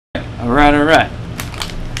Alright, alright.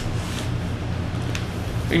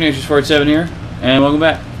 Ignatius 47 here, and welcome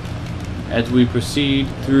back as we proceed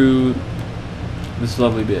through this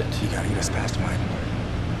lovely bit. You gotta get us past mine.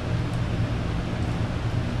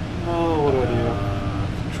 Oh, what do I do?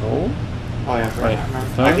 Control? Oh yeah, Right.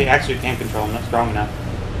 I actually can't control. I'm not strong enough.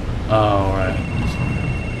 Oh, right.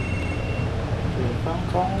 Do a phone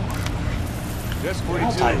call? Yes, I'll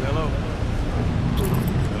 42. type. Hello.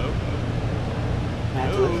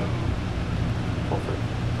 Naturally. Go for it.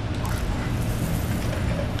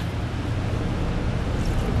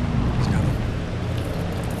 He's coming.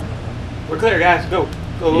 We're clear, guys. Go.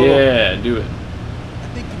 Go. Go. Yeah, do it. I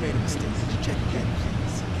think you made a mistake. Could you check again,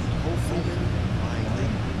 please? Whole finger, lying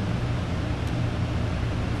limb.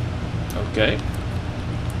 Okay.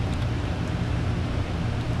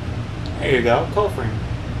 There you go. Cold frame.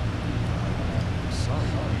 Sorry.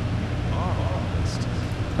 Honest.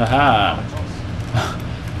 Haha.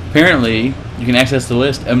 Apparently, you can access the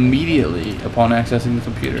list immediately upon accessing the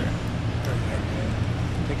computer.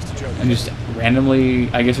 Thanks to Joe. And just randomly,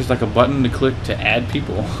 I guess there's like a button to click to add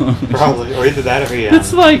people. Probably. Or either that or he.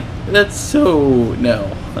 It's like, that's so,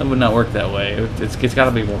 no, that would not work that way. It's got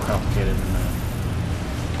to be more complicated than that.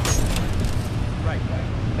 Right.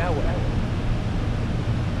 Now what?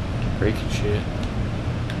 Breaking shit.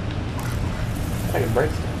 I can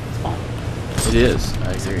break stuff. It's fine. It is,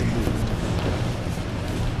 I agree.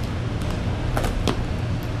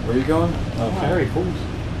 Where are you going? Oh, hurry, fools.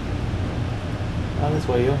 Oh, this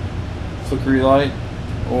way, yo. Flickery light,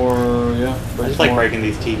 or, yeah. I just like breaking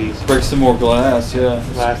these TVs. Break some more glass, yeah.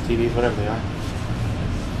 Glass TVs, whatever they are.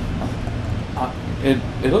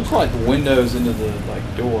 It looks like windows into the, like,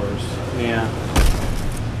 doors. Yeah.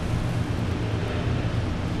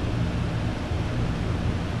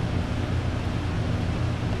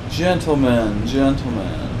 Gentlemen,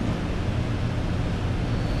 gentlemen.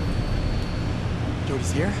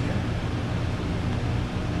 Jody's here?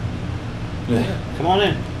 Come on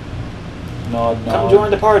in. Nod, nod. Come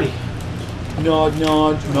join the party. Nod,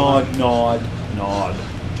 nod, nod, nod, nod.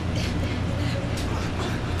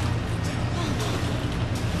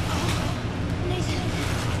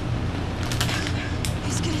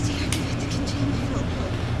 He's gonna deactivate the containment.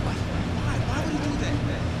 Why would he do that?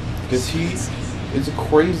 Because he is a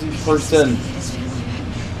crazy person.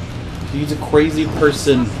 He's a crazy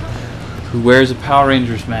person who wears a Power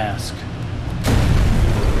Rangers mask.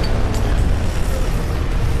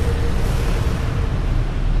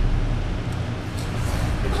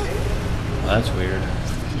 Well, that's weird.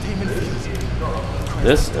 Containment field.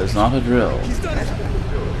 This is not a drill. He's done it.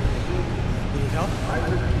 Need help?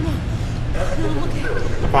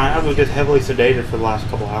 Fine, I was just heavily sedated for the last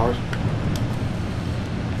couple hours.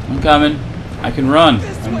 I'm coming. I can run.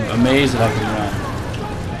 I'm amazed that I can run.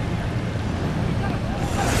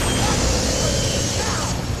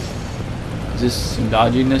 Is this some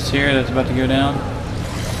dodginess here that's about to go down? Do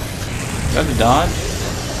I have to dodge?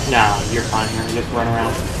 Nah, you're fine here. You just run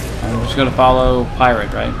around. I'm just gonna follow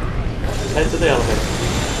Pirate, right? Head to the elevator.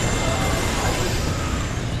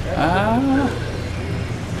 Ah.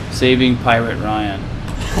 Saving Pirate Ryan.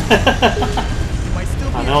 Might still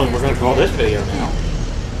be I know, we're gonna call this video now.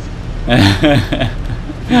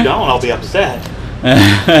 If you don't, I'll be upset.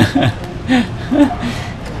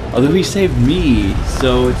 Although he saved me,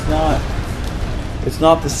 so it's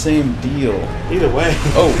not the same deal. Either way.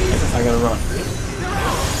 Oh, I gotta run.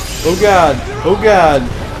 Oh god, oh god.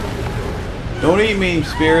 Don't eat me,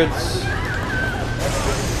 spirits.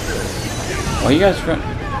 Why you guys run?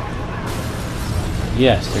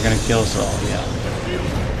 Yes, they're gonna kill us all, yeah.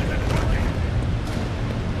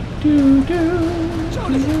 Do, do,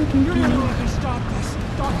 Jody, you're the only one who can stop this.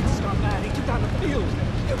 Doc can stop that. He took down the field.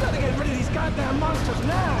 You gotta get rid of these goddamn monsters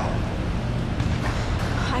now.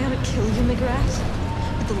 I ought to kill you, McGrath.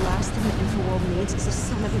 But the last thing the Infoworld needs is a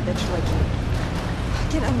son of a bitch like you.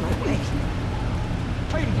 Get out of my way.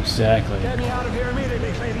 Clayton, exactly. get me out of here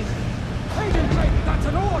immediately, Clayton. Clayton, that's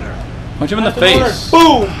an order. Punch him in the That's face. an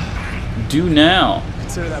order. Boom! Do now,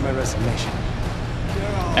 Consider that my resignation.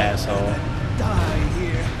 asshole. Die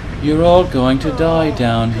here. You're all going to die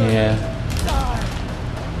down here. Die.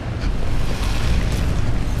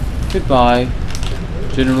 Goodbye,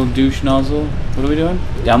 General Douche Nozzle. What are we doing?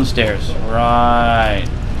 Down the stairs. Right.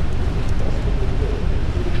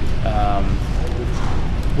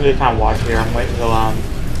 We just kind of watch here. I'm waiting till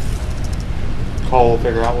Cole will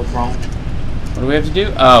figure out what's wrong. What do we have to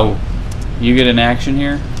do? Oh, you get an action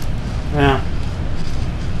here. Yeah.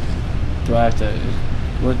 Do I have to?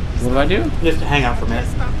 What do I do? Just hang out for a minute.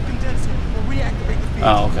 Stop the condenser. We'll reactivate the field.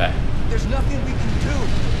 Oh, okay. There's nothing we can do.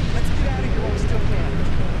 Let's get out of here while we still can.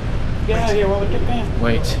 Get out of here while we can.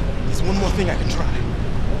 Wait. He's There's one more thing I can try.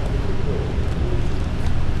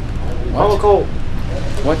 Follow Cole.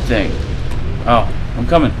 What thing? Oh, I'm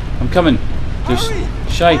coming. I'm coming. There's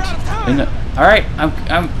Hurry! shite We're out of time! in the. All right, I'm.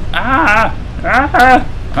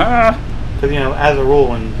 Because, you know, as a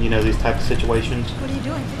rule in, you know, these type of situations, What are you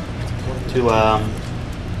doing? to,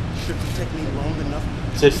 Should protect me long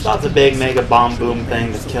enough. so it's not the big mega bomb boom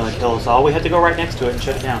thing that's killing kill us all. We have to go right next to it and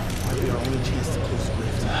shut it down. Might be our only chance to close the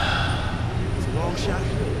rift. It's a long shot.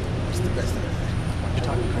 It's the best I've had. You're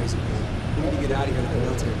talking crazy, man. We need to get out of here. The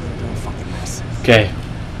military put their own fucking mess. Okay.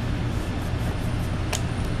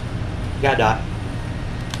 You gotta die.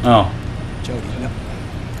 Oh, Jody, no.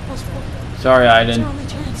 Close for. sorry, It's our Aiden. only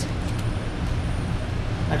chance.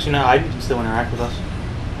 Actually, no, I can still interact with us.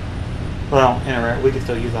 Well, interact. We can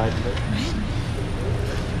still use items, but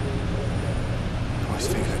I always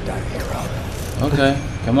figured I'd die a hero. Okay,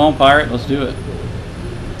 come on, pirate, let's do it.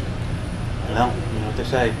 well, you know what they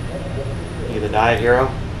say. You either die a hero,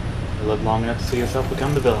 or live long enough to see yourself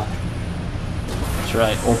become the villain. That's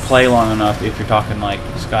right. Or play long enough if you're talking like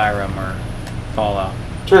Skyrim or Fallout.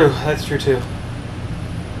 True, that's true too.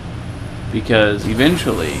 Because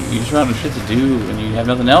eventually you just run out of shit to do and you have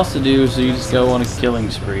nothing else to do, so you just go on a killing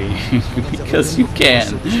spree because you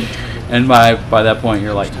can. And by that point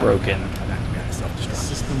you're like broken.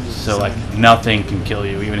 So like nothing can kill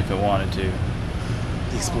you even if it wanted to.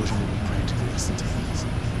 The explosion will be practically instantaneous.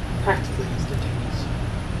 Practically instantaneous.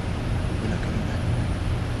 We're not coming back.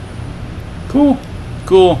 Cool.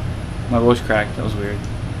 Cool. My voice cracked. That was weird.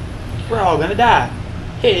 We're all gonna die.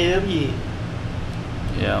 Hell yeah.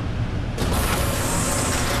 Yeah.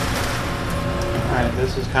 Alright,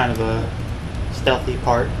 this is kind of a stealthy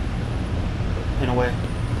part, in a way.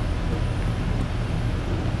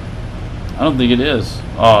 I don't think it is.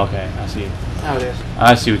 Oh, okay. I see it. Now it is.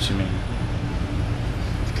 I see what you mean.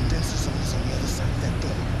 The condenser zone's on the other side of that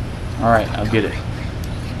door. Alright, I'll get it. They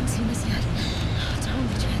haven't seen us yet. It's our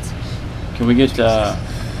only chance. Can we get, I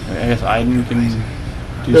guess Aiden can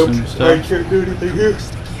do some I stuff? can't do anything here.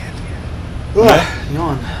 Yeah.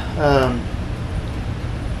 Yawn.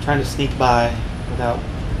 Trying to sneak by without.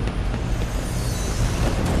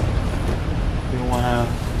 You wanna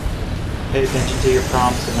pay attention to your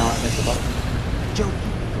prompts and not miss a button. Joe,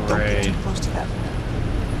 don't get Great. too close to that.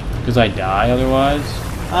 Because I die otherwise?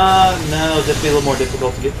 No, just be a little more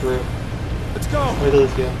difficult to get through. Let's go! Where do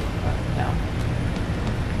those go? Now.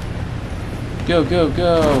 Go, go,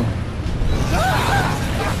 go!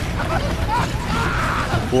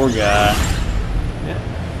 Poor guy. Yeah.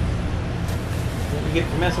 What we get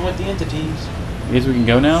for messing with the entities. I guess we can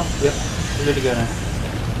go now? Yep, we're good to go now.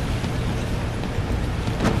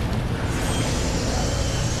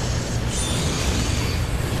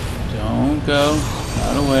 Don't go.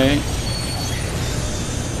 Not away.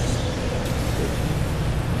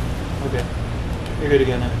 Okay. You're good to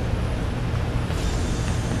go now.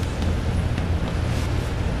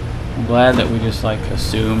 I'm glad that we just like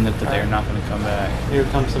assume that they're not going to come back. Here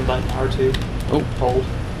comes some button R2. Oh, Hold.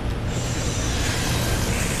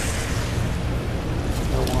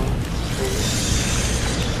 L1.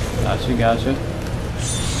 gotcha, gotcha.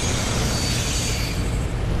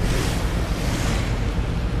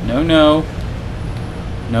 No, no.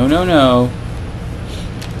 No, no, no.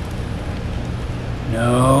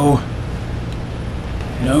 No.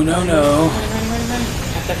 No, no, no.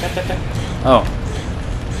 Oh,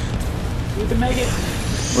 You can make it.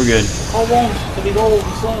 we're good. Call won't, because he's old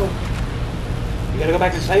and slow. You gotta go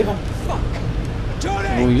back and save him. Jody!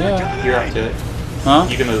 Oh, yeah. they're coming! You're up to it. Huh?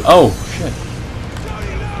 You can move. Oh, shit.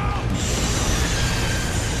 Jody, no!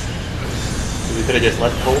 We could have just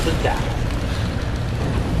let Cole to die.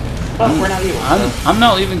 But we're not evil. so- I'm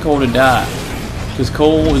not leaving Cole to die. Because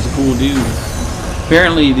Cole is a cool dude.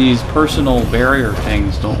 Apparently these personal barrier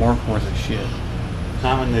things don't work worth a shit.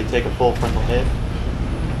 Not when they take a full frontal hit.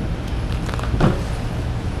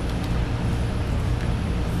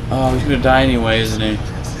 Oh, he's gonna die anyway, isn't he?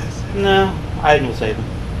 No, Aiden will save him.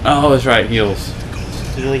 Oh, that's right, heals.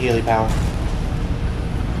 Healy power.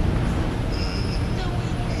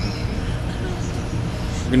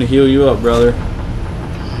 We're gonna heal you up, brother.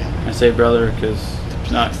 I say brother because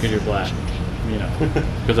not because you're black, you know,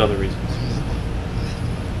 because other reasons.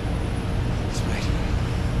 That's right.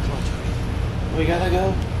 Come on, Jody. We gotta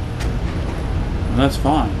go. Well, that's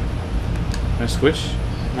fine. Can I switch?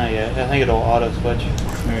 Not yet. I think it'll auto switch.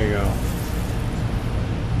 There you go.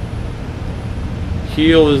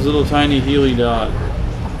 Heal his little tiny healy dot.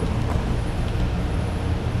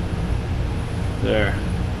 There.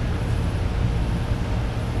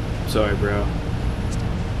 Sorry, bro.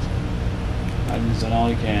 I've done all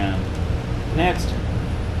you can. Next.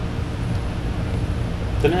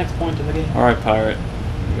 to the next point in the game. Alright, pirate.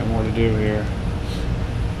 We got more to do here.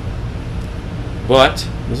 But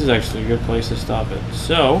this is actually a good place to stop it.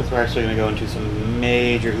 So We're actually going to go into some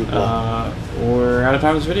major hoopla. we're out of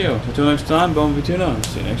time for this video. Until next time, Bone Vituna.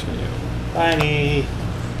 See you next video. Bye.